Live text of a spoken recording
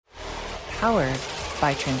powered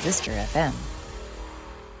by Transistor FM.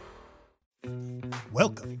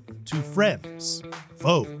 Welcome to Friends,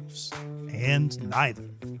 Foes, and Neither.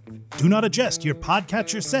 Do not adjust your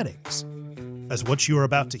podcatcher settings, as what you are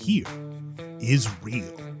about to hear is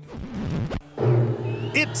real.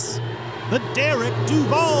 It's the Derek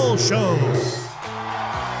Duval Show.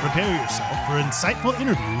 Prepare yourself for insightful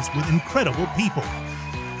interviews with incredible people.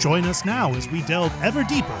 Join us now as we delve ever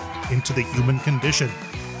deeper into the human condition.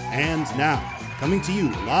 And now, coming to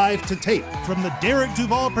you live to tape from the Derek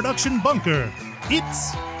Duval production bunker,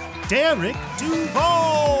 it's Derek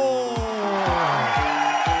Duval!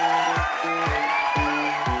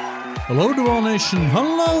 Hello, Duval Nation.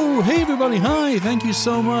 Hello. Hey, everybody. Hi. Thank you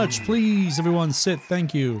so much. Please, everyone, sit.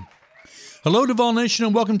 Thank you. Hello, Duval Nation,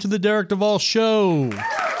 and welcome to the Derek Duval Show.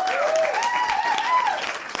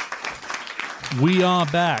 We are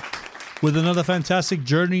back with another fantastic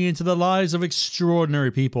journey into the lives of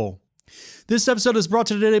extraordinary people. This episode is brought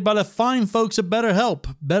to you today by the fine folks at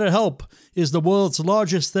BetterHelp. BetterHelp is the world's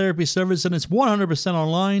largest therapy service, and it's 100%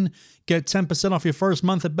 online. Get 10% off your first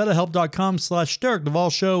month at betterhelp.com/Derek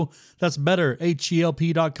Duval Show. That's better,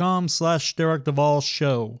 HELP.com/Derek Duval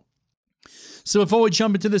Show. So before we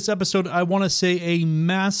jump into this episode, I want to say a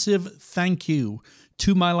massive thank you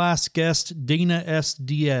to my last guest, Dana S.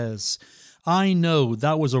 Diaz. I know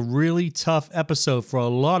that was a really tough episode for a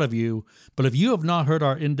lot of you, but if you have not heard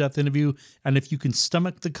our in-depth interview, and if you can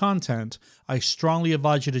stomach the content, I strongly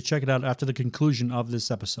advise you to check it out after the conclusion of this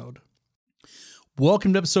episode.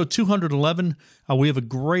 Welcome to episode 211. We have a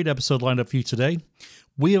great episode lined up for you today.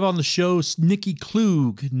 We have on the show Nikki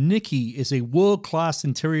Klugh. Nikki is a world-class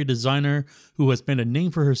interior designer who has made a name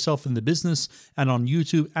for herself in the business and on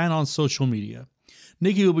YouTube and on social media.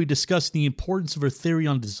 Nikki will be discussing the importance of her theory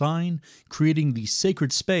on design, creating the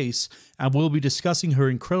sacred space, and we'll be discussing her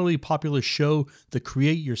incredibly popular show, the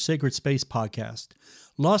Create Your Sacred Space podcast.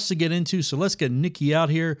 Lots to get into, so let's get Nikki out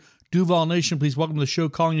here. Duval Nation, please welcome to the show,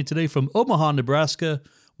 calling you today from Omaha, Nebraska,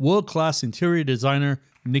 world-class interior designer,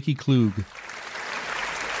 Nikki Klugh.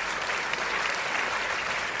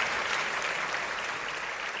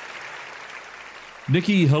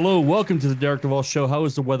 Nikki, hello. Welcome to the Derek Duval Show. How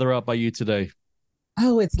is the weather out by you today?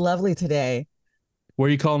 Oh, it's lovely today. Where are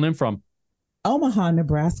you calling in from? Omaha,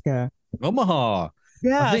 Nebraska. Omaha.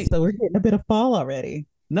 Yeah, so we're getting a bit of fall already.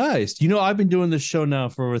 Nice. You know, I've been doing this show now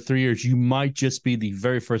for over 3 years. You might just be the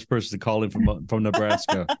very first person to call in from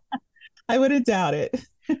Nebraska. I wouldn't doubt it.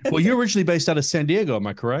 Well, you're originally based out of San Diego, am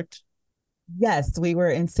I correct? Yes, we were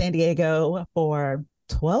in San Diego for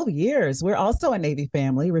 12 years. We're also a Navy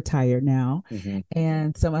family, retired now. Mm-hmm.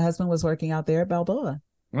 And so my husband was working out there at Balboa.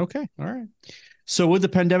 Okay. All right. So with the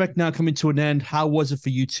pandemic now coming to an end, how was it for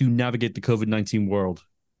you to navigate the COVID-19 world?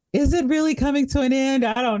 Is it really coming to an end?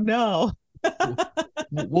 I don't know.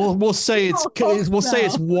 We'll say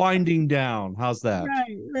it's winding down. How's that?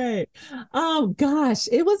 Right. Oh gosh,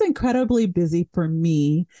 it was incredibly busy for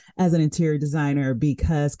me as an interior designer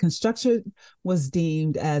because construction was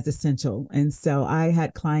deemed as essential. And so I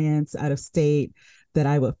had clients out of state that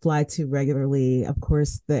I would fly to regularly. Of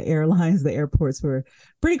course, the airlines, the airports were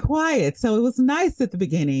pretty quiet. So it was nice at the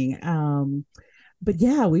beginning. But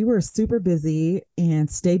yeah, we were super busy and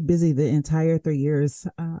stayed busy the entire 3 years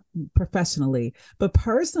professionally. But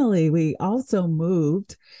personally, we also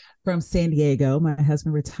moved from San Diego. My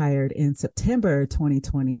husband retired in September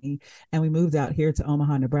 2020, and we moved out here to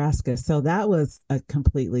Omaha, Nebraska. So that was a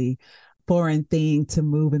completely foreign thing to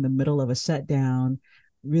move in the middle of a shutdown.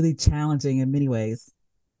 Really challenging in many ways.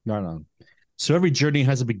 Right on. So every journey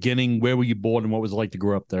has a beginning. Where were you born and what was it like to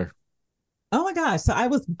grow up there? Oh my gosh. So I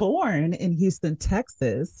was born in Houston,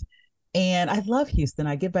 Texas, and I love Houston.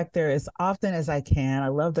 I get back there as often as I can. I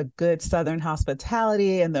love the good Southern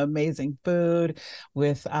hospitality and the amazing food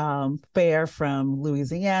with fare from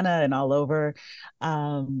Louisiana and all over.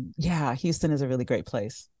 Yeah, Houston is a really great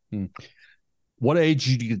place. What age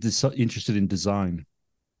did you get interested in design?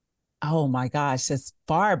 Oh my gosh, as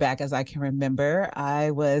far back as I can remember, I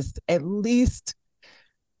was at least,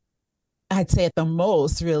 I'd say at the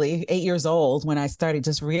most, really 8 years old when I started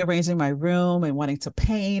just rearranging my room and wanting to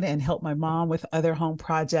paint and help my mom with other home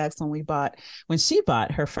projects when she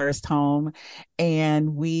bought her first home,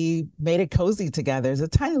 and we made it cozy together. It's a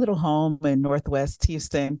tiny little home in Northwest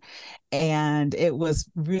Houston, and it was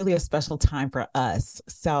really a special time for us.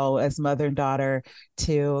 So as mother and daughter,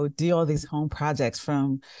 to do all these home projects,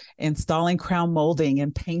 from installing crown molding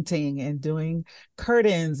and painting and doing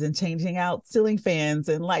curtains and changing out ceiling fans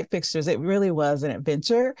and light fixtures. It really was an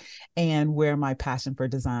adventure, and where my passion for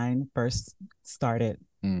design first started.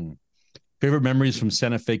 Favorite memories from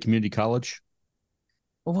Santa Fe Community College?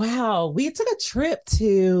 Wow. We took a trip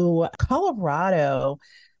to Colorado.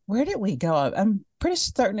 Where did we go? I'm pretty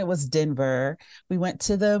certain it was Denver. We went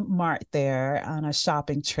to the mart there on a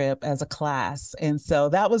shopping trip as a class. And so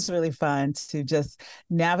that was really fun to just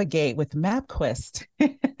navigate with MapQuest.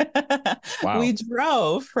 We Wow.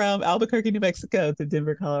 drove from Albuquerque, New Mexico to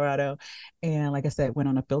Denver, Colorado. And like I said, went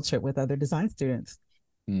on a field trip with other design students.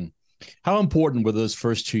 Hmm. How important were those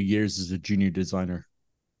first 2 years as a junior designer?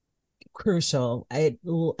 Crucial. It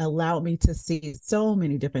allowed me to see so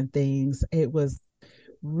many different things. It was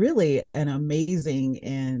really an amazing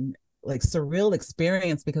and like surreal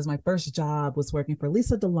experience because my first job was working for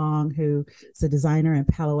Lisa DeLong, who is a designer in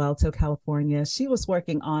Palo Alto, California. She was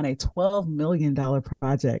working on a $12 million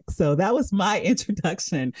project. So that was my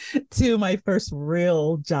introduction to my first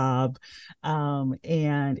real job.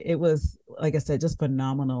 And it was, like I said, just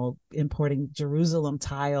phenomenal importing Jerusalem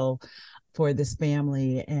tile for this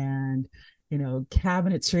family and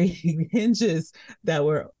cabinetry hinges that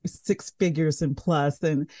were 6 figures and plus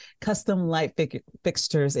and custom light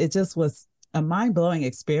fixtures. It just was a mind-blowing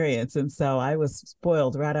experience. And so I was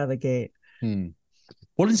spoiled right out of the gate.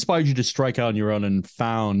 What inspired you to strike out on your own and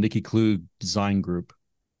found Nikki Klugh Design Group?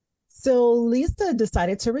 So Lisa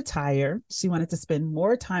decided to retire. She wanted to spend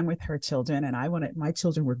more time with her children, and my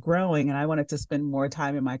children were growing, and I wanted to spend more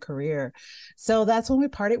time in my career. So that's when we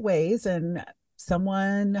parted ways, and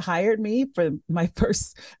someone hired me for my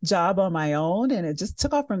first job on my own, and it just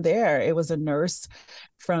took off from there. It was a nurse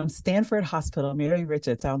from Stanford Hospital, Mary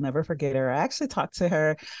Richards. I'll never forget her. I actually talked to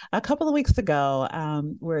her a couple of weeks ago.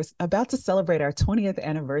 We're about to celebrate our 20th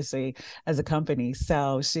anniversary as a company.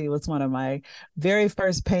 So she was one of my very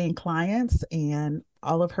first paying clients, and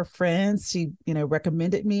all of her friends, she,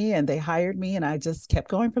 recommended me and they hired me, and I just kept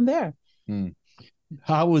going from there.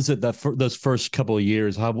 How was it that for those first couple of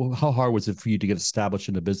years? How hard was it for you to get established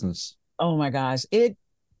in the business? Oh my gosh, it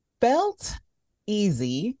felt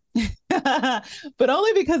easy, but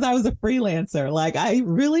only because I was a freelancer. Like I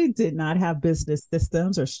really did not have business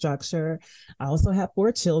systems or structure. I also have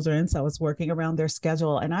 4 children, so I was working around their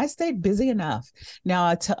schedule, and I stayed busy enough.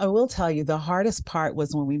 Now, I will tell you, the hardest part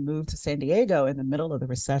was when we moved to San Diego in the middle of the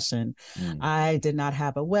recession. I did not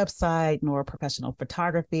have a website nor professional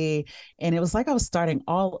photography, and it was like I was starting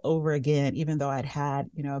all over again, even though I'd had,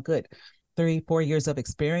 a good 3-4 years of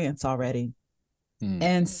experience already.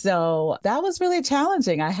 And so that was really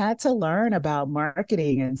challenging. I had to learn about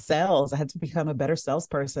marketing and sales. I had to become a better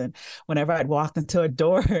salesperson. Whenever I'd walked into a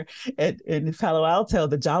door in Palo Alto,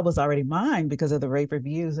 the job was already mine because of the rave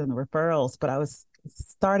reviews and the referrals, but I was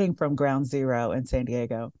starting from ground zero in San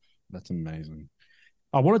Diego. That's amazing.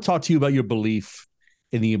 I want to talk to you about your belief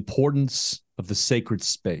in the importance of the sacred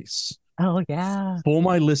space. Oh, yeah. For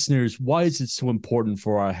my listeners, why is it so important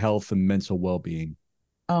for our health and mental well-being?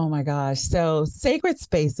 Oh my gosh. So sacred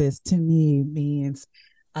spaces to me means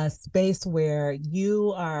a space where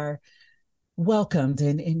you are welcomed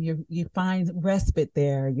and you find respite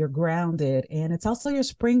there. You're grounded, and it's also your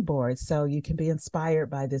springboard. So you can be inspired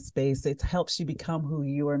by this space. It helps you become who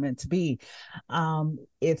you are meant to be.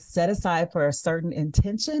 It's set aside for a certain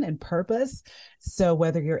intention and purpose. So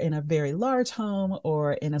whether you're in a very large home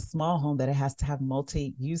or in a small home that it has to have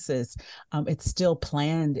multi-uses, it's still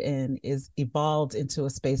planned and is evolved into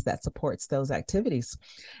a space that supports those activities.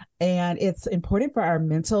 And it's important for our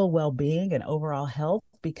mental well-being and overall health,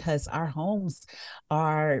 because our homes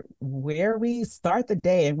are where we start the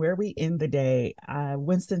day and where we end the day.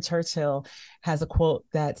 Winston Churchill has a quote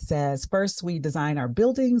that says, "First, we design our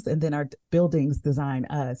buildings, and then our buildings design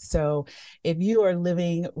us." So if you are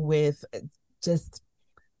living with just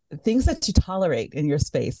things that you tolerate in your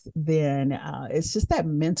space, then it's just that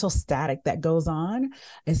mental static that goes on,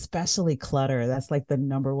 especially clutter. That's like the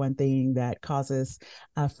number one thing that causes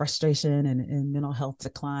frustration and mental health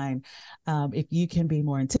decline. If you can be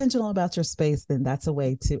more intentional about your space, then that's a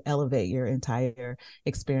way to elevate your entire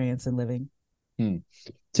experience in living.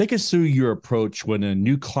 Take us through your approach when a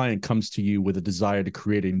new client comes to you with a desire to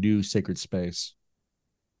create a new sacred space.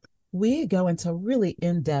 We go into really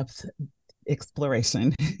in-depth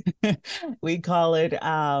exploration. We call it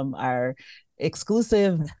our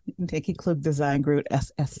exclusive Nikki Klugh Design Group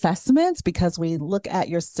assessments, because we look at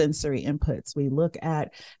your sensory inputs. We look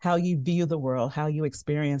at how you view the world, how you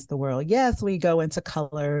experience the world. Yes, we go into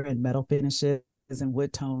color and metal finishes and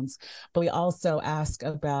wood tones, but we also ask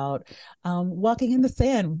about walking in the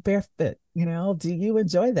sand barefoot. Do you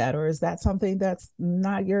enjoy that, or is that something that's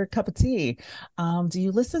not your cup of tea? Do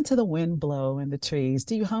you listen to the wind blow in the trees?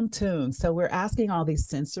 Do you hum tunes? So we're asking all these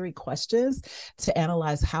sensory questions to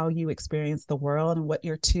analyze how you experience the world and what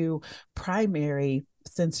your 2 primary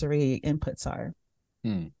sensory inputs are.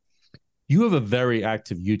 You have a very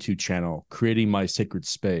active YouTube channel, Creating My Sacred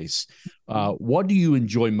Space. What do you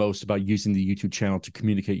enjoy most about using the YouTube channel to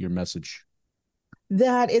communicate your message?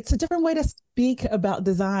 That it's a different way to speak about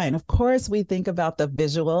design. Of course, we think about the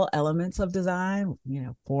visual elements of design,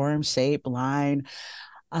 form, shape, line,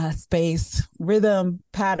 space, rhythm,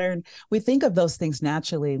 pattern. We think of those things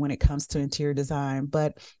naturally when it comes to interior design.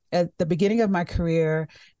 But at the beginning of my career,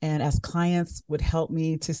 and as clients would help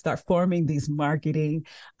me to start forming these marketing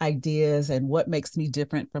ideas and what makes me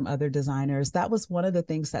different from other designers, that was one of the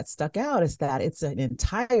things that stuck out, is that it's an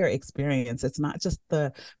entire experience. It's not just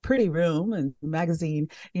the pretty room and magazine,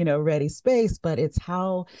 ready space, but it's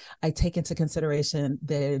how I take into consideration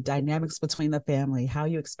the dynamics between the family, how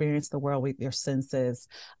you experience the world with your senses,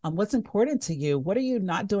 what's important to you, what are you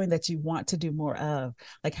not doing that you want to do more of,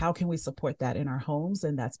 like how can we support that in our homes?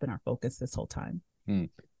 And that's been our focus this whole time.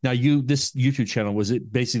 Now, this YouTube channel, was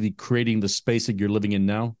it basically creating the space that you're living in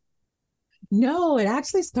now? No, it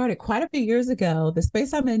actually started quite a few years ago. The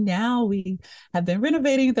space I'm in now, we have been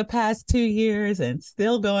renovating the past 2 years and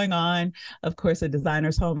still going on. Of course, a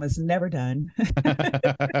designer's home is never done.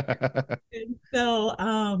 And so,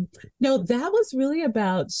 no, that was really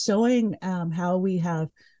about showing how we have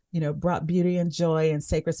brought beauty and joy and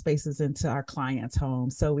sacred spaces into our clients'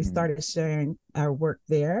 homes. So we started sharing our work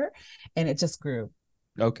there, and it just grew.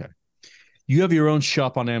 Okay. You have your own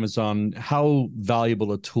shop on Amazon. How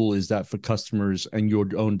valuable a tool is that for customers and your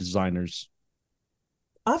own designers?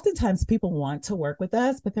 Oftentimes people want to work with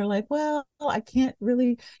us, but they're like, well, I can't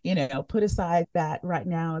really, put aside that right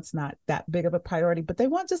now. It's not that big of a priority, but they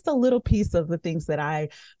want just a little piece of the things that I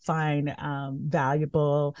find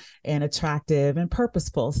valuable and attractive and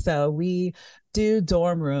purposeful. So we do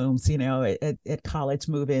dorm rooms, at college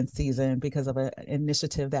move-in season because of an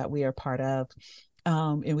initiative that we are part of.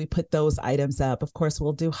 And we put those items up. Of course,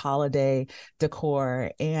 we'll do holiday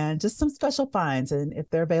decor and just some special finds. And if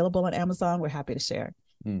they're available on Amazon, we're happy to share.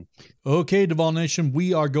 Okay, Duval Nation,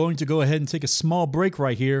 we are going to go ahead and take a small break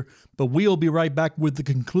right here, but we'll be right back with the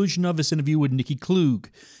conclusion of this interview with Nikki Klugh.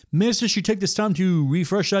 Miss, as you take this time to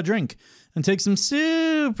refresh that drink and take some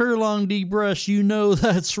super long deep breaths,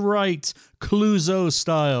 that's right, Clouseau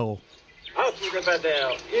style. Out with the bad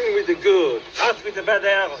air, in with the good. Out with the bad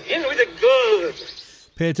air, in with the good.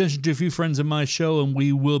 Pay attention to a few friends of my show, and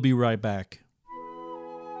we will be right back.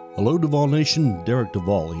 Hello, Duval Nation. Derek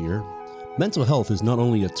Duval here. Mental health is not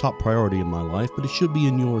only a top priority in my life, but it should be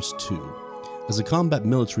in yours too. As a combat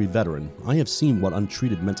military veteran, I have seen what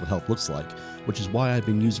untreated mental health looks like, which is why I've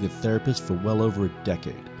been using a therapist for well over a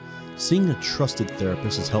decade. Seeing a trusted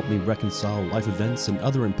therapist has helped me reconcile life events and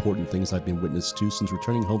other important things I've been witness to since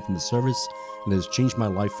returning home from the service, and has changed my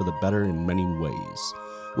life for the better in many ways.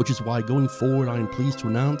 Which is why going forward I am pleased to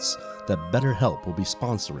announce that BetterHelp will be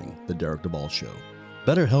sponsoring The Derek Duval Show.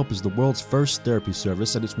 BetterHelp is the world's first therapy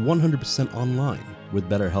service, and it's 100% online. With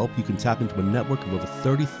BetterHelp, you can tap into a network of over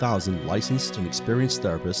 30,000 licensed and experienced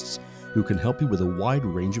therapists who can help you with a wide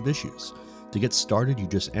range of issues. To get started, you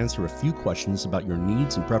just answer a few questions about your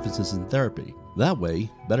needs and preferences in therapy. That way,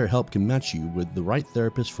 BetterHelp can match you with the right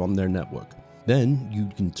therapist from their network. Then, you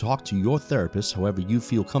can talk to your therapist however you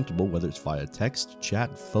feel comfortable, whether it's via text,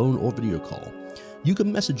 chat, phone, or video call. You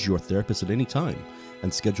can message your therapist at any time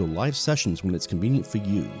and schedule live sessions when it's convenient for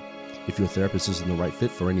you. If your therapist isn't the right fit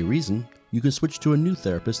for any reason, you can switch to a new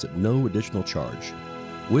therapist at no additional charge.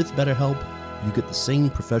 With BetterHelp, you get the same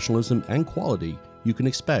professionalism and quality you can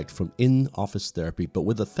expect from in-office therapy, but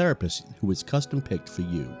with a therapist who is custom-picked for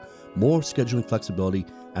you, more scheduling flexibility,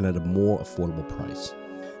 and at a more affordable price.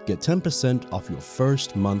 Get 10% off your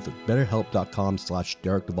first month at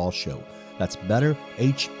betterhelp.com/Derek Duval Show. That's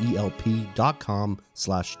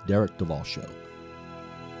betterhelp.com/Derek Duval Show.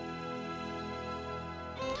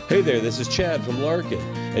 Hey there, this is Chad from Larkin,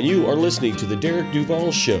 and you are listening to The Derek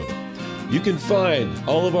Duval Show. You can find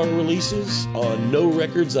all of our releases on No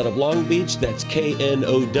Records out of Long Beach, that's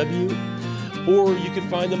KNOW, or you can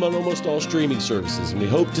find them on almost all streaming services, and we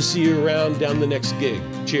hope to see you around down the next gig.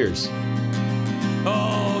 Cheers.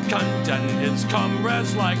 Oh, Kant and his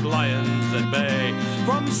comrades like lions at bay,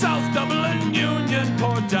 from South Dublin, Union,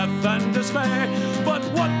 poor death and dismay. But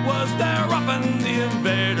what was there often the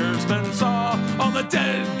invaders men saw? All the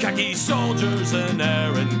dead khaki soldiers in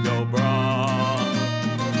Erin go bra.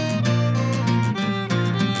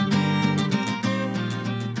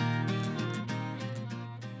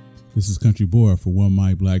 This is Country Boy for One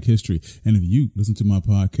My Black History. And if you listen to my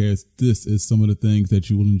podcast, this is some of the things that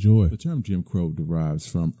you will enjoy. The term Jim Crow derives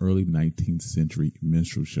from early 19th century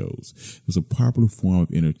minstrel shows. It was a popular form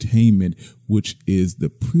of entertainment, which is the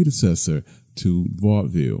predecessor to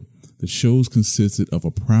vaudeville. The shows consisted of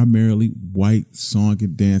a primarily white song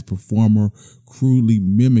and dance performer crudely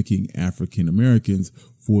mimicking African Americans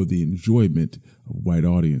for the enjoyment of white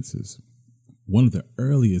audiences. One of the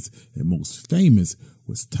earliest and most famous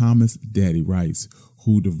was Thomas Daddy Rice,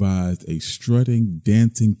 who devised a strutting,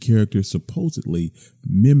 dancing character supposedly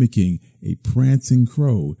mimicking a prancing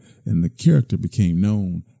crow, and the character became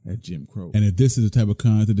known as Jim Crow. And if this is the type of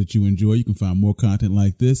content that you enjoy, you can find more content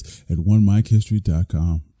like this at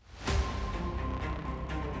onemichistory.com.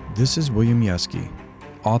 This is William Yeske,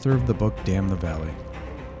 author of the book Damn the Valley.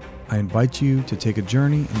 I invite you to take a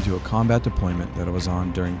journey into a combat deployment that I was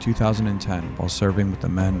on during 2010 while serving with the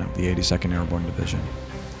men of the 82nd Airborne Division.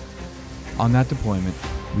 On that deployment,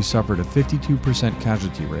 we suffered a 52%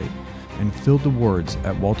 casualty rate and filled the wards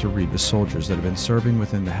at Walter Reed with soldiers that had been serving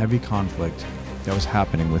within the heavy conflict that was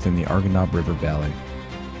happening within the Arghandab River Valley.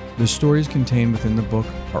 The stories contained within the book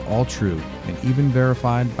are all true and even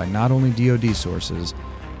verified by not only DoD sources,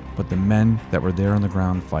 but the men that were there on the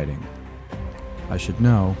ground fighting. I should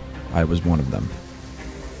know I was one of them.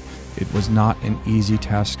 It was not an easy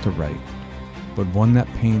task to write, but one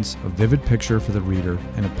that paints a vivid picture for the reader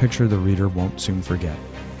and a picture the reader won't soon forget.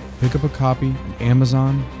 Pick up a copy on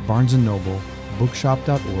Amazon, Barnes & Noble,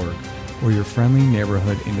 bookshop.org, or your friendly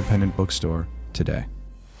neighborhood independent bookstore today.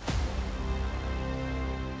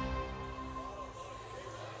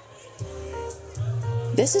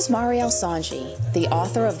 This is Marielle Sanji, the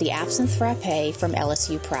author of The Absinthe Frappé from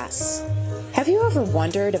LSU Press. Have you ever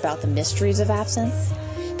wondered about the mysteries of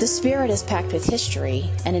absinthe? The spirit is packed with history,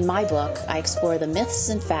 and in my book, I explore the myths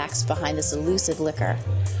and facts behind this elusive liquor.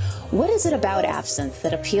 What is it about absinthe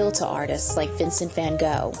that appealed to artists like Vincent van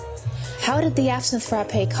Gogh? How did the Absinthe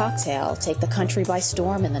Frappé cocktail take the country by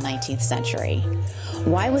storm in the 19th century?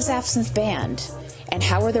 Why was absinthe banned? And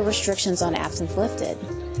how were the restrictions on absinthe lifted?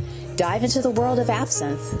 Dive into the world of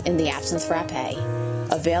absinthe in The Absinthe Frappé,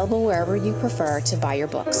 available wherever you prefer to buy your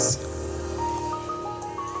books.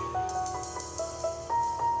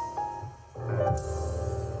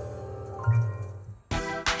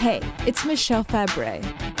 Hey, it's Michelle Fabre,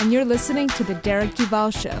 and you're listening to The Derek Duval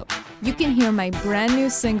Show. You can hear my brand new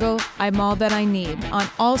single, I'm All That I Need, on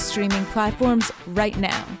all streaming platforms right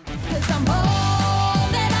now. 'Cause I'm all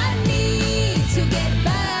that I need to get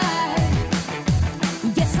by.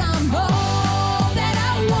 Yes, I'm all that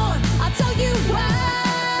I want. I'll tell you why.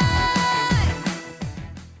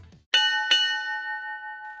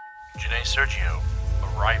 Janae Sergio,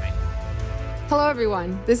 arriving. Hello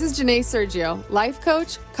everyone, this is Janae Sergio, life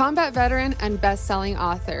coach, combat veteran, and best-selling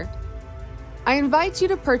author. I invite you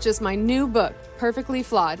to purchase my new book, Perfectly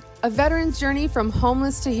Flawed, a veteran's journey from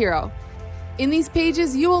homeless to hero. In these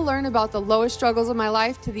pages, you will learn about the lowest struggles of my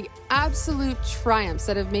life to the absolute triumphs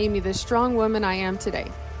that have made me the strong woman I am today.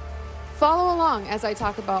 Follow along as I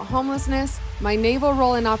talk about homelessness, my naval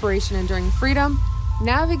role in Operation Enduring Freedom,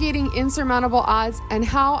 navigating insurmountable odds, and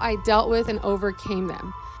how I dealt with and overcame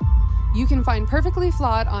them. You can find Perfectly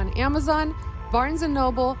Flawed on Amazon, Barnes &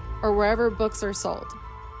 Noble, or wherever books are sold.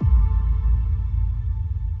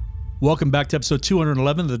 Welcome back to episode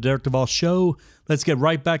 211 of the Derek Duval Show. Let's get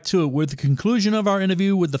right back to it with the conclusion of our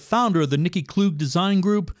interview with the founder of the Nikki Klugh Design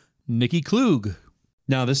Group, Nikki Klugh.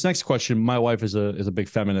 Now, this next question, my wife is a big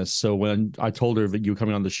feminist. So when I told her that you were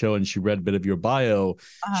coming on the show and she read a bit of your bio,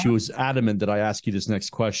 she was adamant that I ask you this next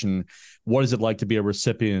question. What is it like to be a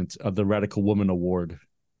recipient of the Radical Woman Award?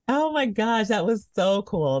 Oh my gosh, that was so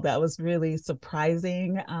cool. That was really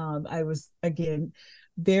surprising. I was, again,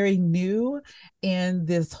 very new in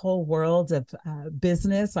this whole world of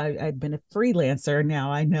business. I'd been a freelancer,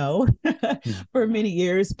 now I know, for many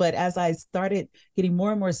years. But as I started getting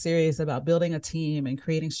more and more serious about building a team and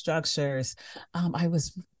creating structures, I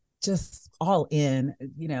was just all in,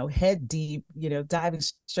 head deep, diving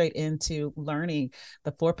straight into learning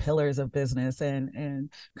the 4 pillars of business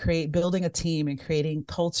and building a team and creating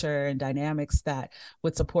culture and dynamics that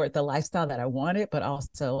would support the lifestyle that I wanted, but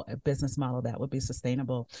also a business model that would be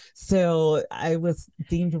sustainable. So I was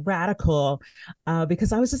deemed radical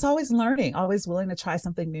because I was just always learning, always willing to try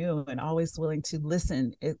something new and always willing to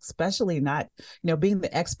listen, especially not, being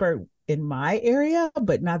the expert in my area,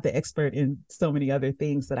 but not the expert in so many other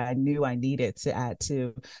things that I knew I needed to add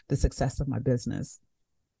to the success of my business.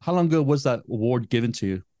 How long ago was that award given to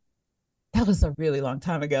you? That was a really long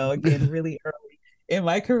time ago, again, really early in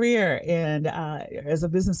my career. And as a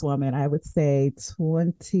businesswoman, I would say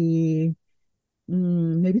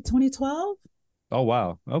maybe 2012. Oh,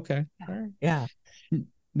 wow. Okay. Yeah.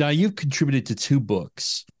 Now, you've contributed to 2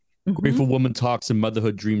 books. Grateful Woman Talks and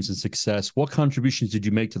Motherhood, Dreams and Success. What contributions did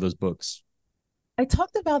you make to those books? I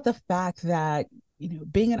talked about the fact that,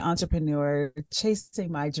 being an entrepreneur,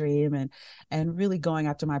 chasing my dream and really going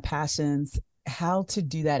after my passions, how to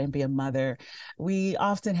do that and be a mother. We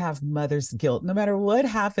often have mother's guilt, no matter what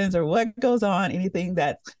happens or what goes on, anything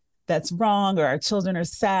that's wrong, or our children are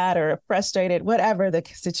sad or frustrated, whatever the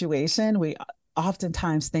situation, we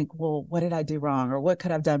oftentimes think, well, what did I do wrong, or what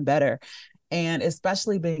could I have done better? And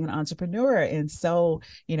especially being an entrepreneur and so,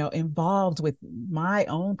 involved with my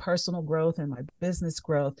own personal growth and my business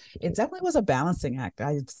growth, it definitely was a balancing act.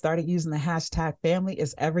 I started using the hashtag family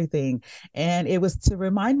is everything. And it was to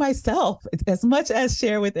remind myself, as much as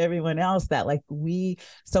share with everyone else, that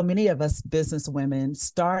so many of us business women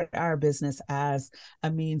start our business as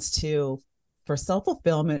a means for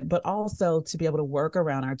self-fulfillment, but also to be able to work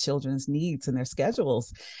around our children's needs and their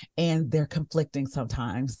schedules, and they're conflicting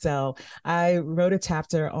sometimes. So I wrote a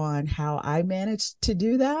chapter on how I managed to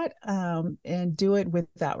do that and do it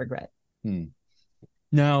without regret.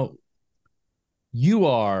 Now, you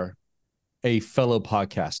are a fellow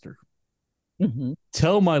podcaster. Mm-hmm.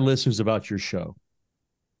 Tell my listeners about your show.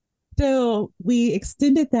 So we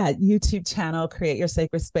extended that YouTube channel, Create Your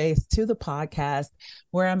Sacred Space, to the podcast,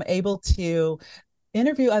 where I'm able to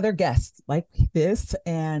interview other guests like this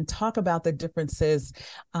and talk about the differences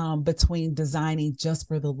between designing just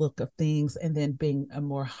for the look of things and then being a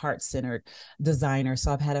more heart-centered designer.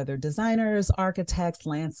 So I've had other designers, architects,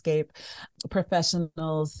 landscape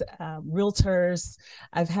professionals, realtors.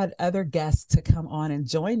 I've had other guests to come on and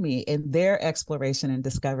join me in their exploration and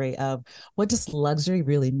discovery of what does luxury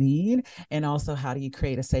really mean, and also how do you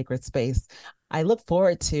create a sacred space. I look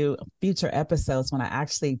forward to future episodes when I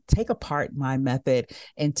actually take apart my method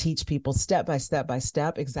and teach people step by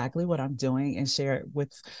step exactly what I'm doing and share it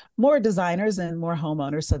with more designers and more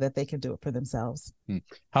homeowners so that they can do it for themselves.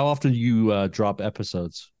 How often do you drop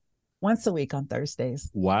episodes? Once a week on Thursdays.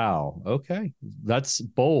 Wow. Okay. That's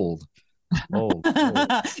bold.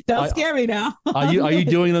 Don't scare me now. Are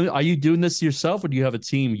you doing this yourself, or do you have a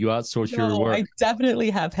team? You outsource your work? I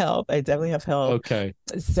definitely have help. Okay.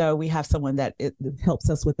 So we have someone that it helps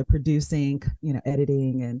us with the producing,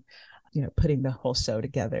 editing and putting the whole show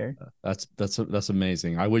together. That's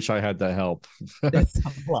amazing. I wish I had that help. It's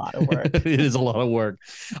a lot of work. It is a lot of work.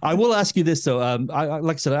 I will ask you this though.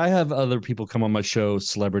 Like I said, I have other people come on my show,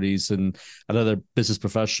 celebrities and other business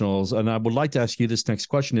professionals, and I would like to ask you this next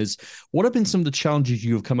question: is what have been some of the challenges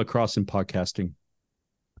you have come across in podcasting?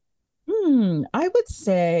 I would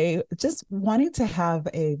say just wanting to have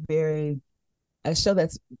a show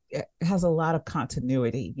that has a lot of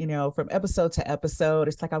continuity, from episode to episode.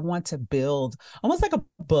 It's like I want to build almost like a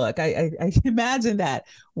book. I imagine that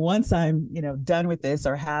once I'm, done with this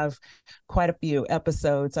or have quite a few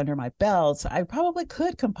episodes under my belt, I probably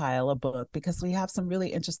could compile a book because we have some really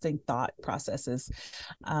interesting thought processes.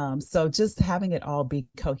 So just having it all be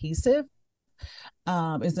cohesive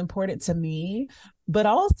is important to me, but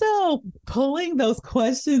also pulling those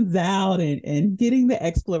questions out and getting the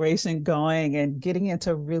exploration going and getting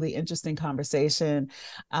into really interesting conversation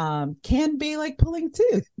can be like pulling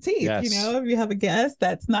teeth, yes. If you have a guest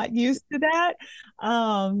that's not used to that.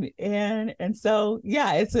 And so,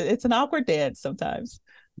 yeah, it's an awkward dance sometimes.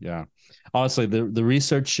 Yeah. Honestly, the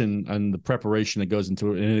research and the preparation that goes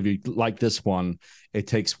into an interview like this one, it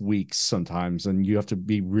takes weeks sometimes, and you have to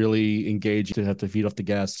be really engaged. You have to feed off the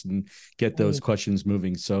guests and get those questions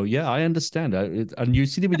moving. So yeah, I understand. And you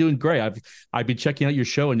seem to be doing great. I've been checking out your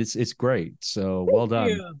show, and it's great. So well done.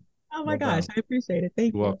 Thank you. Oh my gosh, I appreciate it.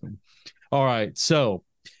 Thank you. You're welcome. All right. So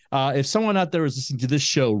if someone out there is listening to this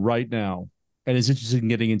show right now and is interested in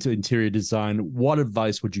getting into interior design, what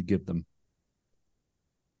advice would you give them?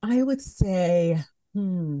 I would say,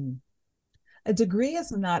 a degree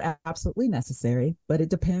is not absolutely necessary, but it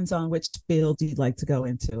depends on which field you'd like to go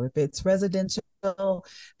into. If it's residential,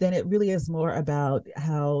 then it really is more about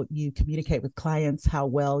how you communicate with clients, how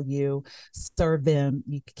well you serve them,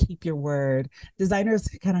 you keep your word. Designers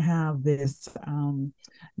kind of have this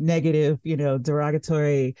negative,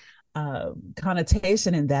 derogatory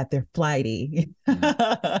connotation in that they're flighty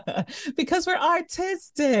because we're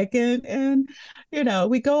artistic and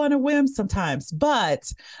we go on a whim sometimes, but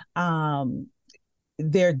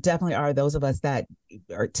there definitely are those of us that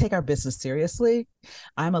take our business seriously.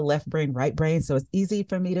 I'm a left brain, right brain, so it's easy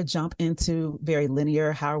for me to jump into very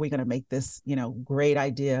linear. How are we going to make this great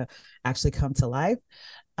idea actually come to life?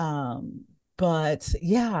 But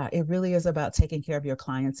yeah, it really is about taking care of your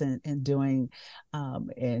clients and doing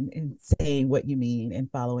and saying what you mean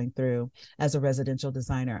and following through. As a residential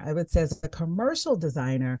designer, I would say as a commercial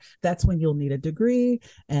designer, that's when you'll need a degree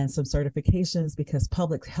and some certifications, because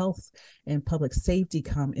public health and public safety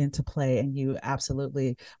come into play, and you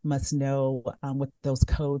absolutely must know what those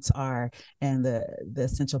codes are and the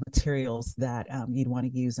essential materials that you'd want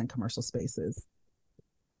to use in commercial spaces.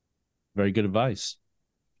 Very good advice.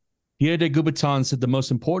 Pierre de Coubertin said the most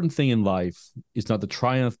important thing in life is not the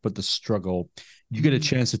triumph, but the struggle. You get a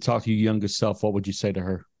chance to talk to your younger self. What would you say to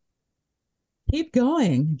her? Keep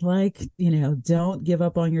going. Don't give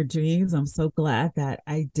up on your dreams. I'm so glad that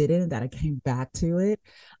I didn't, that I came back to it.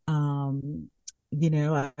 I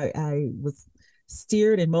was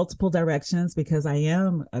steered in multiple directions because I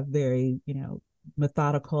am a very,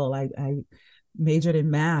 methodical. I majored in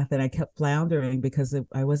math and I kept floundering because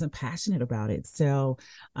I wasn't passionate about it. So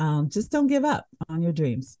just don't give up on your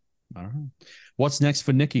dreams. All right. What's next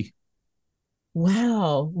for Nikki?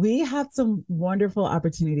 Wow, we have some wonderful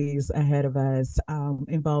opportunities ahead of us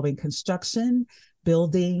involving construction,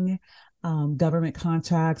 building, government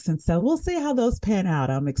contracts. And so we'll see how those pan out.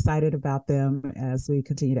 I'm excited about them as we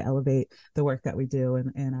continue to elevate the work that we do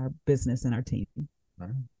in our business and our team. All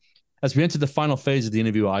right. As we enter the final phase of the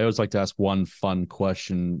interview, I always like to ask one fun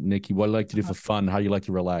question. Nikki, what do you like to do for fun? How do you like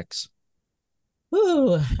to relax?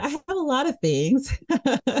 Ooh, I have a lot of things.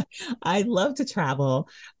 I love to travel,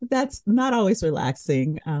 but that's not always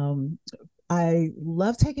relaxing. I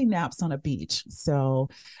love taking naps on a beach. So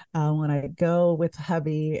when I go with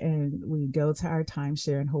hubby and we go to our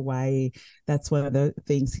timeshare in Hawaii, that's one of the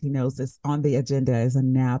things he knows is on the agenda, is a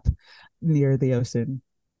nap near the ocean.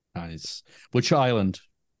 Nice. Which island?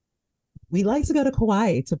 We like to go to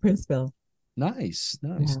Kauai, to Princeville. Nice.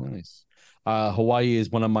 Hawaii is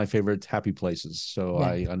one of my favorite happy places, so yeah.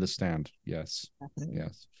 I understand. Yes. Definitely.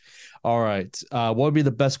 Yes. All right. What would be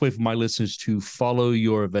the best way for my listeners to follow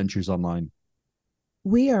your adventures online?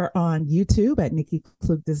 We are on YouTube at Nikki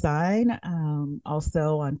Klugh Design,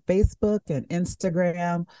 also on Facebook and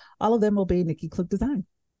Instagram. All of them will be Nikki Klugh Design.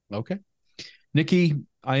 Okay. Nikki,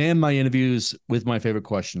 I end my interviews with my favorite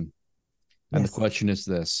question. And yes. The question is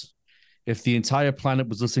this. If the entire planet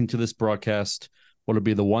was listening to this broadcast, what would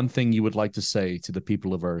be the one thing you would like to say to the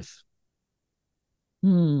people of Earth?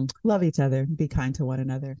 Love each other. Be kind to one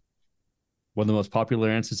another. One of the most popular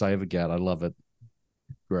answers I ever get. I love it.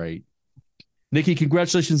 Great. Nikki,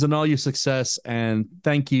 congratulations on all your success, and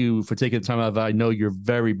thank you for taking the time out. I know you're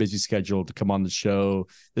very busy scheduled to come on the show.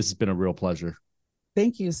 This has been a real pleasure.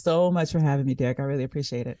 Thank you so much for having me, Derek. I really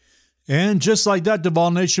appreciate it. And just like that, Duval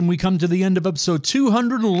Nation, we come to the end of episode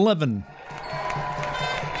 211.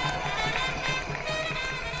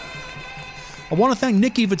 I want to thank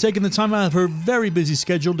Nikki for taking the time out of her very busy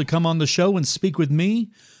schedule to come on the show and speak with me.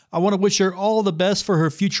 I want to wish her all the best for her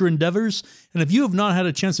future endeavors. And if you have not had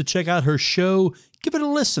a chance to check out her show, give it a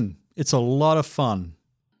listen. It's a lot of fun.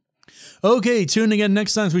 Okay, tune in again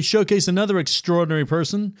next time as we showcase another extraordinary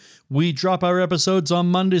person. We drop our episodes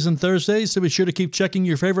on Mondays and Thursdays, so be sure to keep checking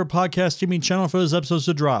your favorite podcast streaming channel for those episodes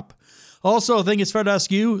to drop. Also, I think it's fair to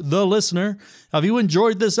ask you, the listener, have you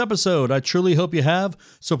enjoyed this episode? I truly hope you have,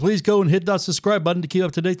 so please go and hit that subscribe button to keep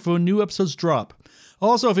up to date for when new episodes drop.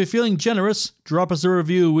 Also, if you're feeling generous, drop us a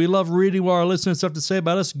review. We love reading what our listeners have to say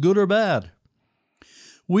about us, good or bad.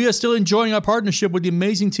 We are still enjoying our partnership with the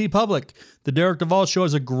amazing TeePublic. The Derek Duval Show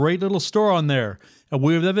has a great little store on there, and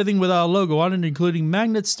we have everything with our logo on it, including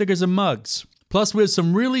magnets, stickers, and mugs. Plus, we have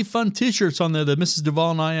some really fun t-shirts on there that Mrs.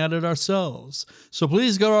 Duval and I added ourselves. So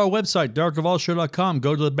please go to our website, DerekDuvalShow.com,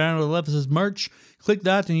 go to the banner that left says merch, click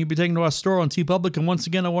that, and you'll be taken to our store on TeePublic. And once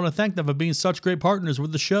again, I want to thank them for being such great partners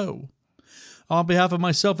with the show. On behalf of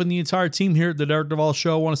myself and the entire team here at the Derek Duval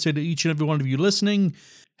Show, I want to say to each and every one of you listening,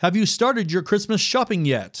 have you started your Christmas shopping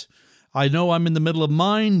yet? I know I'm in the middle of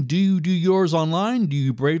mine. Do you do yours online? Do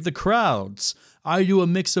you brave the crowds? I do a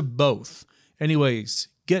mix of both. Anyways,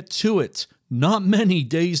 get to it. Not many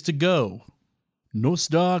days to go.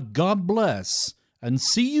 Nostar, God bless, and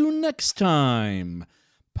see you next time,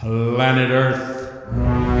 Planet Earth.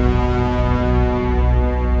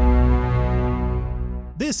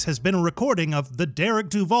 This has been a recording of The Derek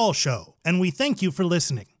Duval Show, and we thank you for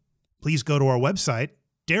listening. Please go to our website,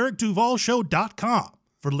 DerekDuvalShow.com,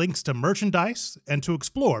 for links to merchandise and to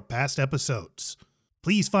explore past episodes.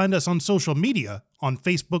 Please find us on social media on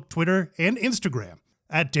Facebook, Twitter, and Instagram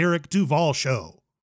at Derek Duval Show.